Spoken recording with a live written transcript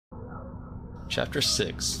Chapter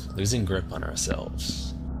 6. Losing grip on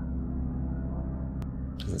ourselves.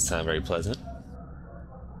 Doesn't sound very pleasant.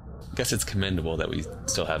 I guess it's commendable that we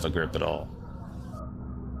still have a grip at all.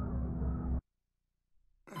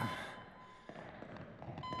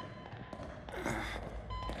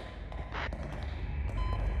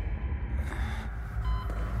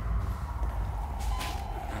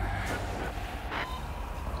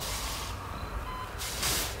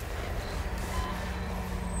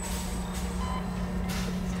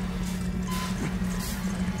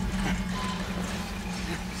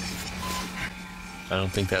 I don't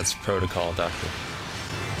think that's protocol, Doctor.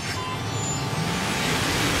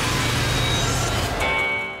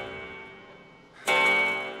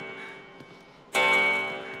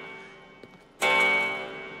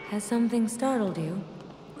 Has something startled you?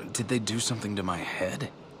 Did they do something to my head?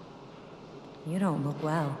 You don't look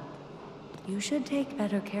well. You should take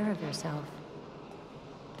better care of yourself.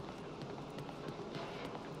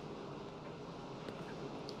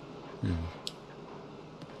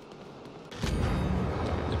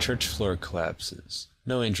 The church floor collapses.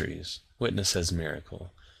 No injuries. Witness says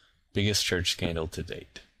miracle. Biggest church scandal to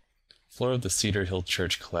date. Floor of the Cedar Hill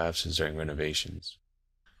Church collapses during renovations.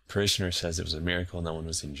 Parishioner says it was a miracle no one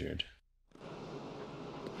was injured.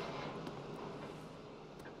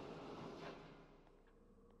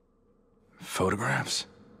 Photographs?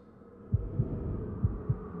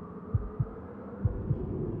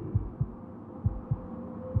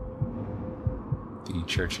 The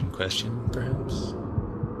church in question, perhaps?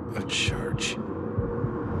 A church.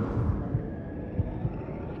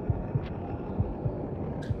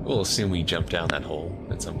 We'll assume we jump down that hole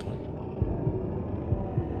at some point.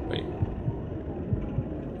 Wait.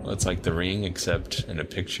 Well, it's like The Ring, except in a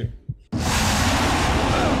picture.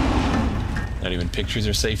 Not even pictures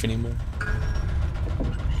are safe anymore.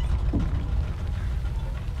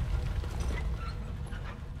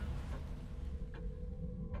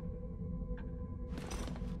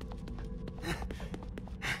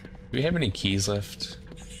 Do we have any keys left?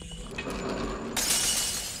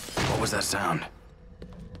 What was that sound?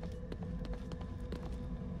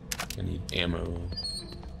 I need ammo.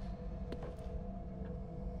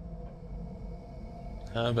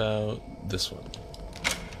 How about this one?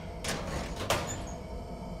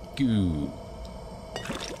 Goo.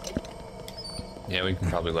 Yeah, we can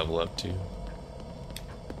probably level up too.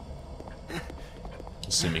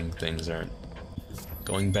 Assuming things aren't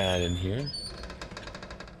going bad in here.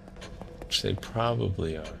 Which they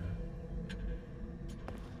probably are.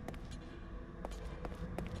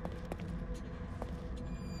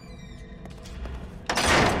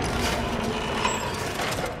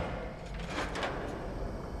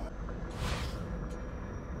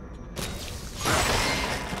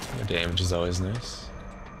 The damage is always nice.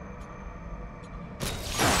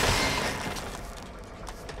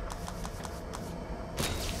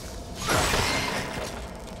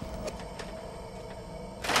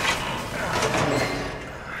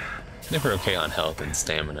 I think we're okay on health and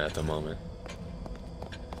stamina at the moment.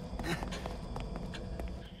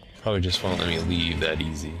 Probably just won't let me leave that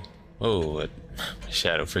easy. Oh, my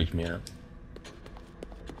shadow freaked me out.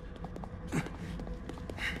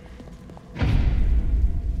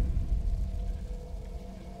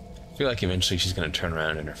 I feel like eventually she's gonna turn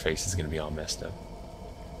around and her face is gonna be all messed up.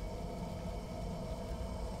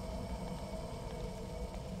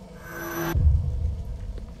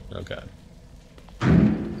 Oh god.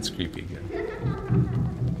 It's creepy again.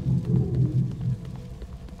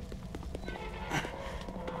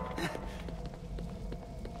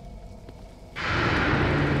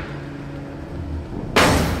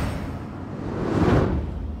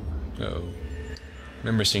 Oh.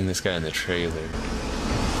 Remember seeing this guy in the trailer.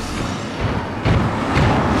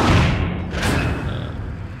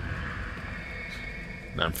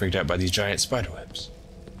 Now I'm freaked out by these giant spider webs.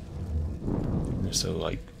 They're so,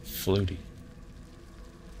 like, floaty.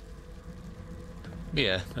 But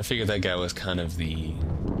yeah, I figured that guy was kind of the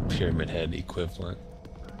Pyramid Head equivalent.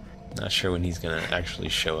 Not sure when he's gonna actually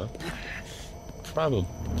show up.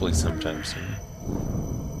 Probably sometime soon.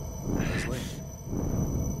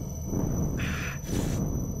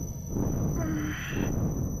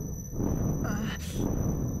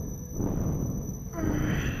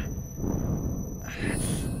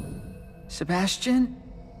 Sebastian?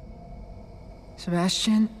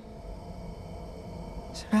 Sebastian?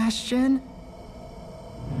 Sebastian?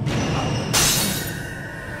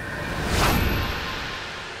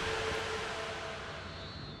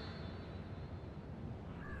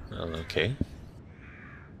 Well, okay.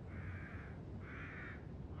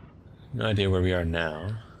 No idea where we are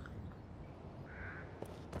now.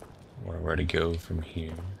 Or where to go from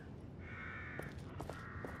here.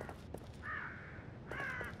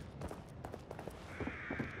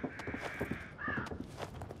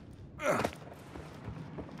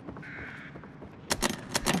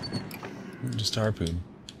 harpoon.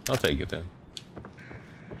 I'll take it then.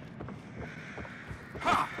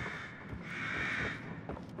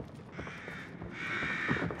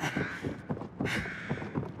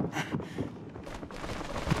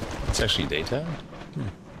 It's actually daytime?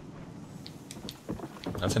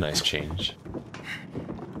 That's a nice change.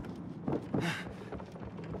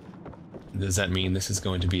 Does that mean this is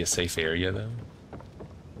going to be a safe area, though?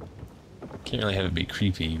 Can't really have it be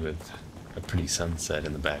creepy with a pretty sunset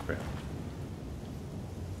in the background.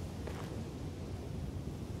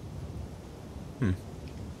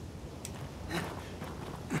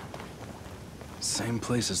 Same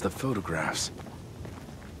place as the photographs.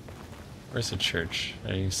 Where's the church?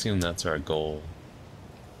 I assume that's our goal.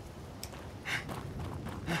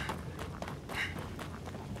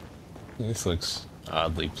 This looks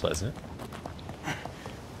oddly pleasant.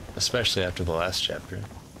 Especially after the last chapter.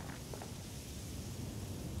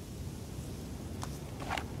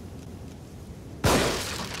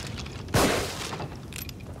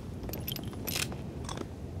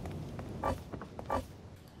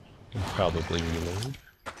 Can probably reload.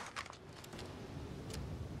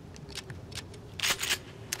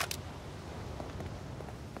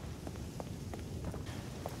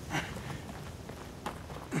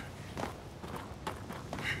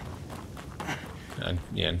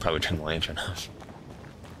 Yeah, and probably turn the lantern off.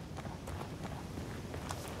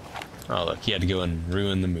 Oh look, he had to go and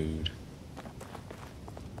ruin the mood.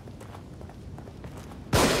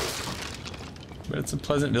 But it's a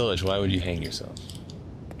pleasant village, why would you hang yourself?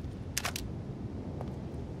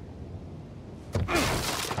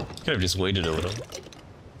 Could have just waited a little.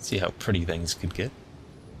 See how pretty things could get.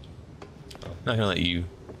 Oh, not gonna let you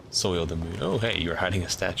soil the mood. Oh hey, you're hiding a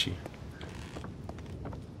statue.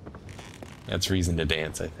 That's reason to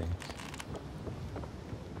dance, I think.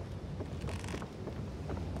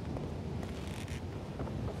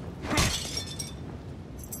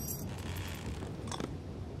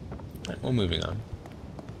 Alright, well, moving on.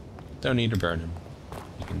 Don't need to burn him.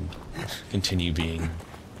 You can continue being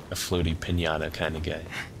a floaty pinata kind of guy.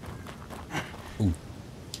 Ooh.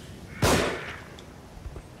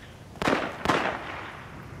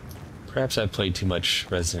 Perhaps I played too much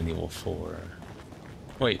Resident Evil 4.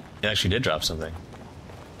 Wait, it actually did drop something.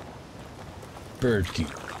 Bird cube.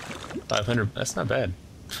 500, that's not bad.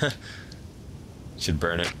 Should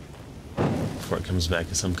burn it before it comes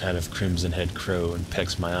back as some kind of crimson head crow and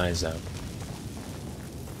pecks my eyes out.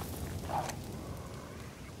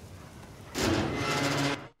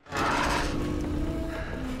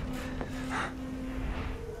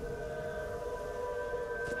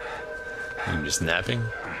 You just napping?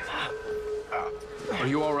 Are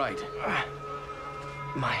you all right?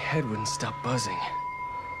 My head wouldn't stop buzzing.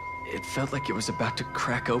 It felt like it was about to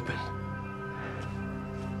crack open.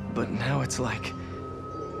 But now it's like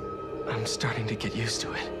I'm starting to get used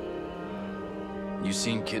to it. You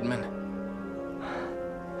seen Kidman?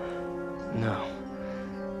 No.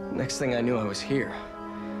 Next thing I knew, I was here.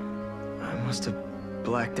 I must have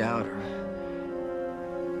blacked out, or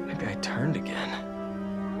maybe I turned again.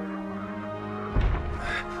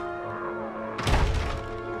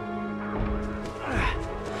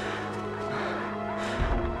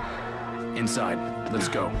 Inside. Let's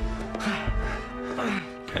go.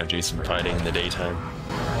 Kind of do some fighting in the daytime.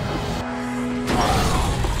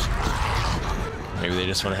 Maybe they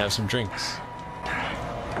just want to have some drinks.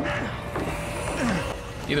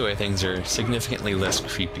 Either way, things are significantly less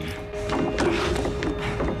creepy.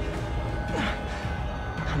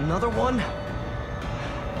 Another one?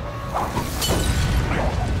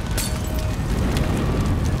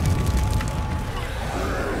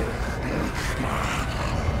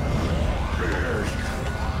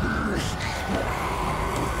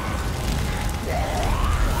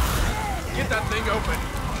 Get that thing open.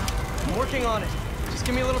 I'm working on it. Just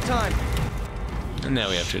give me a little time. And now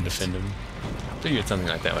we have to defend him. Figured something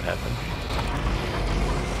like that would happen.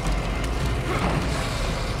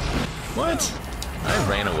 What? I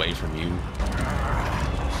ran away from you.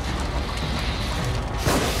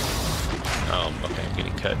 Oh, okay, I'm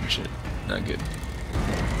getting cut and shit. Not good.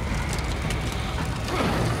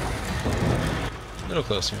 A little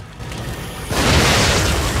closer.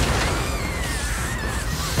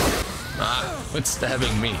 Ah, what's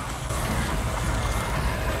stabbing me?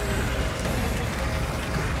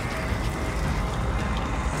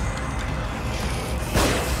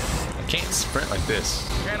 I can't sprint like this.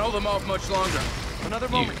 Can't hold them off much longer. Another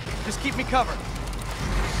moment. Just keep me covered.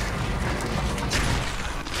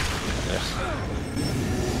 Ugh.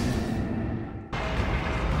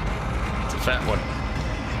 It's a fat one.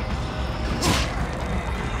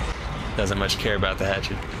 Doesn't much care about the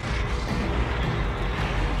hatchet.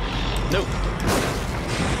 Nope.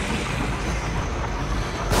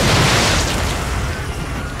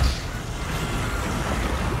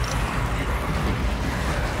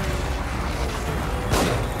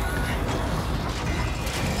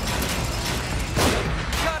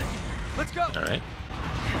 Got it! Let's go! Alright.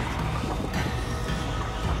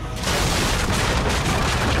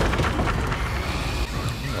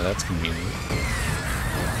 Oh, that's convenient.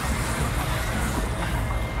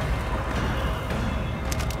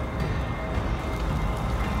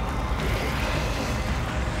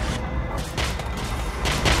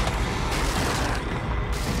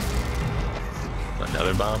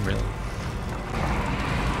 Another bomb, really?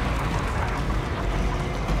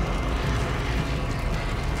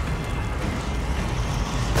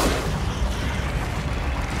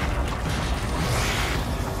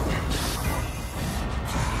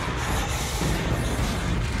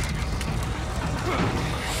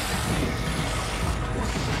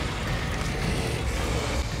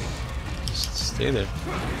 Just stay there.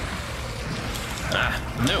 Ah,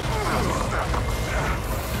 no!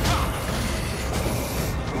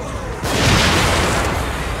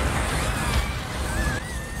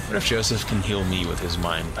 What if Joseph can heal me with his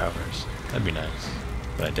mind powers? That'd be nice,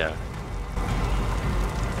 but I doubt it.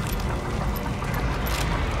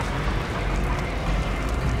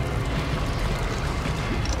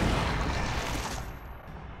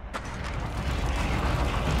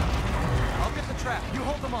 I'll get the trap. You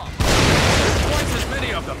hold them off. There's twice as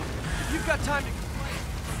many of them. If you've got time to...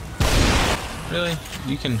 Really?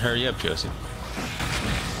 You can hurry up, Joseph.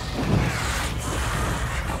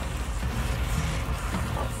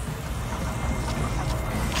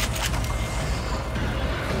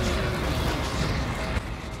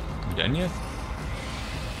 You done yet?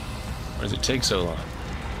 Or does it take so long?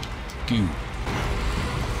 Goo.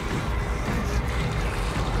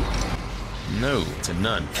 No, it's a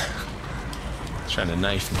nun. It's trying to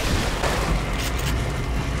knife me.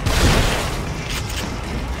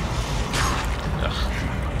 Ugh.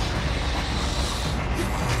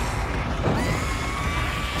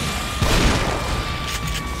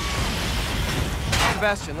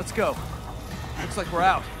 Sebastian, let's go. Looks like we're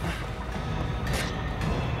out.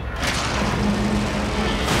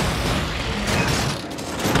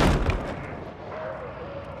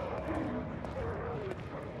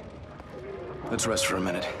 Let's rest for a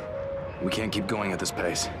minute. We can't keep going at this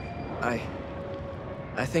pace. I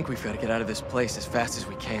think we've got to get out of this place as fast as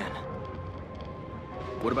we can.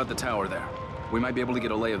 What about the tower there? We might be able to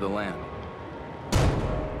get a lay of the land.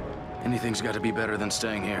 Anything's got to be better than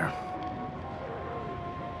staying here.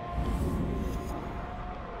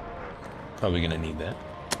 Probably gonna need that.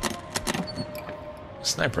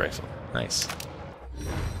 Sniper rifle. Nice.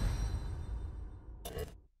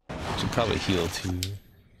 Should probably heal too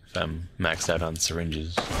if I'm maxed out on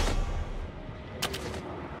syringes.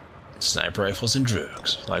 Sniper rifles and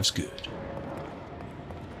drugs. Life's good.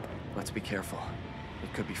 Let's be careful.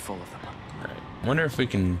 It could be full of them. Alright. Wonder if we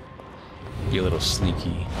can be a little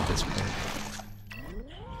sneaky at this point.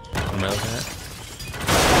 What am I looking at?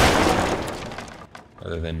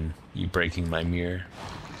 Other than you breaking my mirror,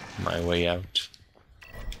 my way out.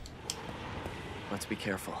 Let's be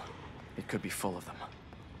careful. It could be full of them.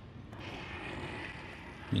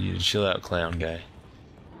 You need to chill out, clown guy.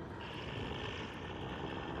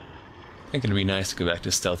 I think it'd be nice to go back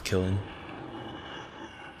to stealth killing.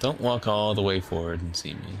 Don't walk all the way forward and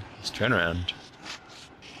see me. Just turn around.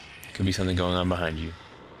 Could be something going on behind you.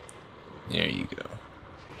 There you go.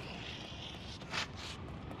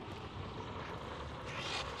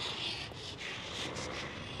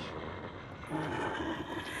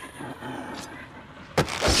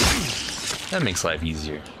 That makes life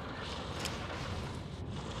easier.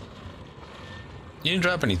 You didn't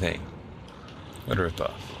drop anything. What a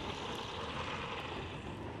ripoff.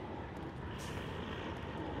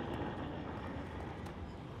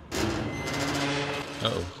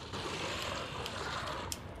 Uh-oh.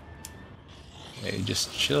 Hey,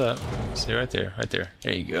 just chill out. Stay right there, right there.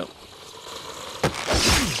 There you go.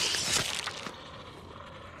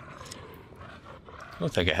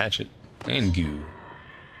 Looks like a hatchet. And goo.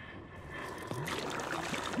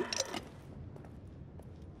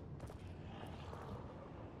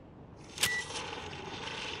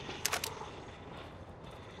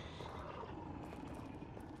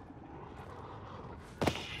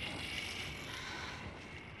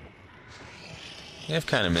 I've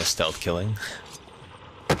kind of missed stealth killing.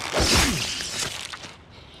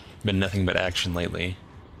 Been nothing but action lately.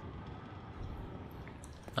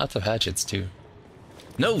 Lots of hatchets too.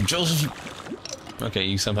 No, Joseph! Okay,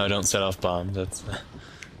 you somehow don't set off bombs. That's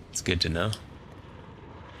good to know.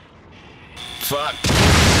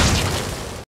 Fuck.